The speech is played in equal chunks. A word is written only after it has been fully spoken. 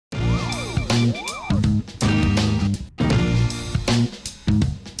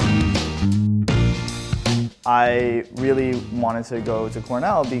I really wanted to go to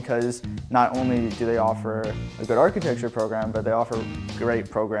Cornell because not only do they offer a good architecture program, but they offer great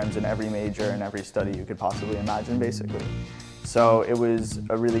programs in every major and every study you could possibly imagine, basically. So it was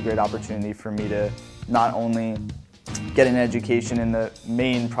a really great opportunity for me to not only get an education in the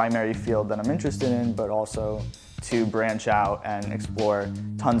main primary field that I'm interested in, but also to branch out and explore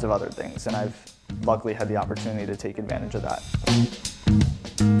tons of other things. And I've luckily had the opportunity to take advantage of that.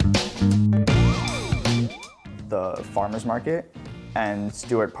 The farmers market and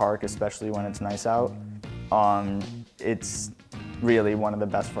Stewart Park, especially when it's nice out, it's really one of the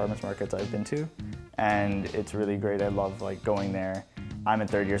best farmers markets I've been to, and it's really great. I love going there. I'm in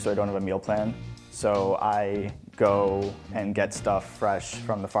third year, so I don't have a meal plan, so I go and get stuff fresh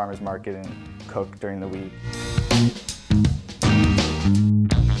from the farmers market and cook during the week.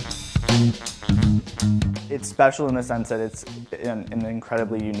 It's special in the sense that it's an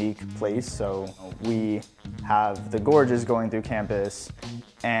incredibly unique place. So we have the gorges going through campus,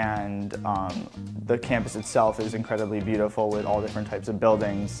 and the campus itself is incredibly beautiful with all different types of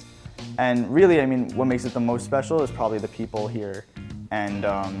buildings. And really, I mean, what makes it the most special is probably the people here and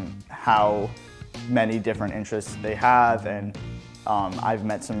how many different interests they have. And I've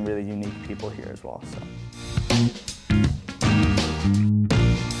met some really unique people here as well. So.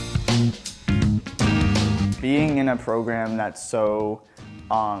 Being in a program that's so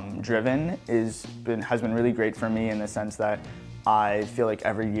driven has been really great for me in the sense that I feel like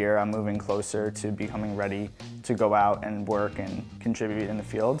every year I'm moving closer to becoming ready to go out and work and contribute in the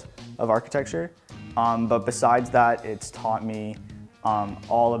field of architecture. But besides that, it's taught me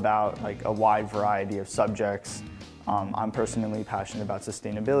all about a wide variety of subjects. I'm personally passionate about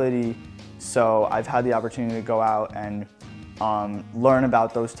sustainability, so I've had the opportunity to go out and learn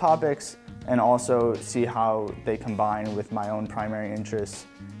about those topics and also see how they combine with my own primary interests.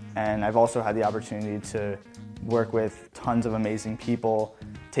 And I've also had the opportunity to work with tons of amazing people,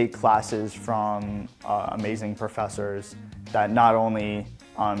 take classes from amazing professors that not only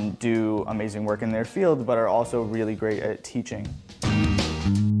do amazing work in their field, but are also really great at teaching.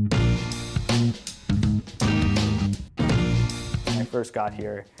 When I first got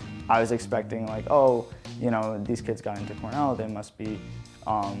here, I was expecting oh, these kids got into Cornell, they must be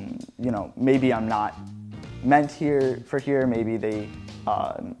maybe I'm not meant for here, maybe they,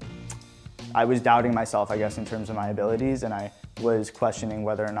 I was doubting myself, I guess, in terms of my abilities, and I was questioning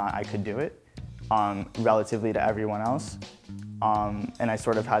whether or not I could do it relatively to everyone else. And I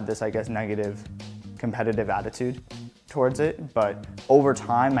sort of had this, I guess, negative competitive attitude towards it. But over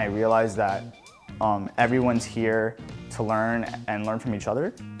time, I realized that everyone's here to learn and learn from each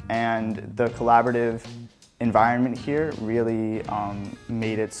other. And the collaborative environment here really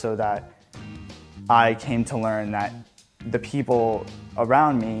made it so that I came to learn that the people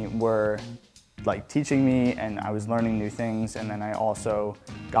around me were teaching me, and I was learning new things, and then I also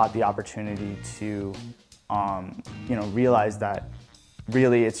got the opportunity to realize that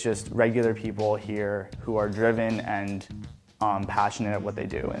really it's just regular people here who are driven and passionate at what they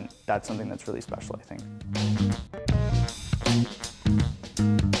do, and that's something that's really special, I think.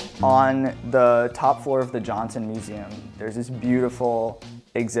 On the top floor of the Johnson Museum, there's this beautiful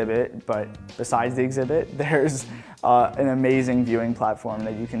exhibit, but besides the exhibit, there's an amazing viewing platform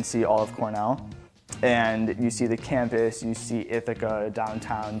that you can see all of Cornell. And you see the campus, you see Ithaca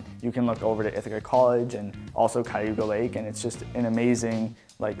downtown, you can look over to Ithaca College and also Cayuga Lake, and it's just an amazing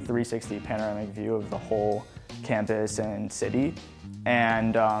 360 panoramic view of the whole campus and city.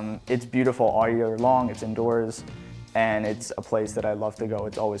 And it's beautiful all year long, it's indoors, and it's a place that I love to go.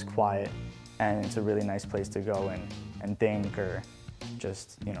 It's always quiet, and it's a really nice place to go and think or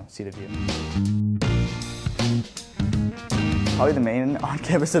just, see the view. Probably the main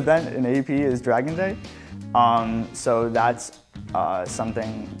on-campus event in AP is Dragon Day. So that's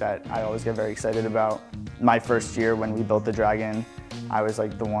something that I always get very excited about. My first year when we built the Dragon, I was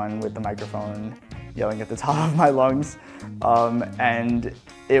the one with the microphone yelling at the top of my lungs. And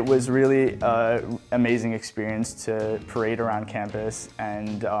it was really an amazing experience to parade around campus.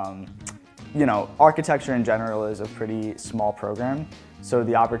 And architecture in general is a pretty small program. So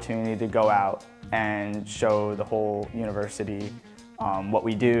the opportunity to go out and show the whole university what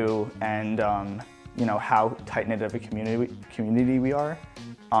we do and how tight-knit of a community we are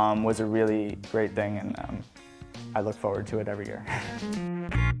was a really great thing, and I look forward to it every year.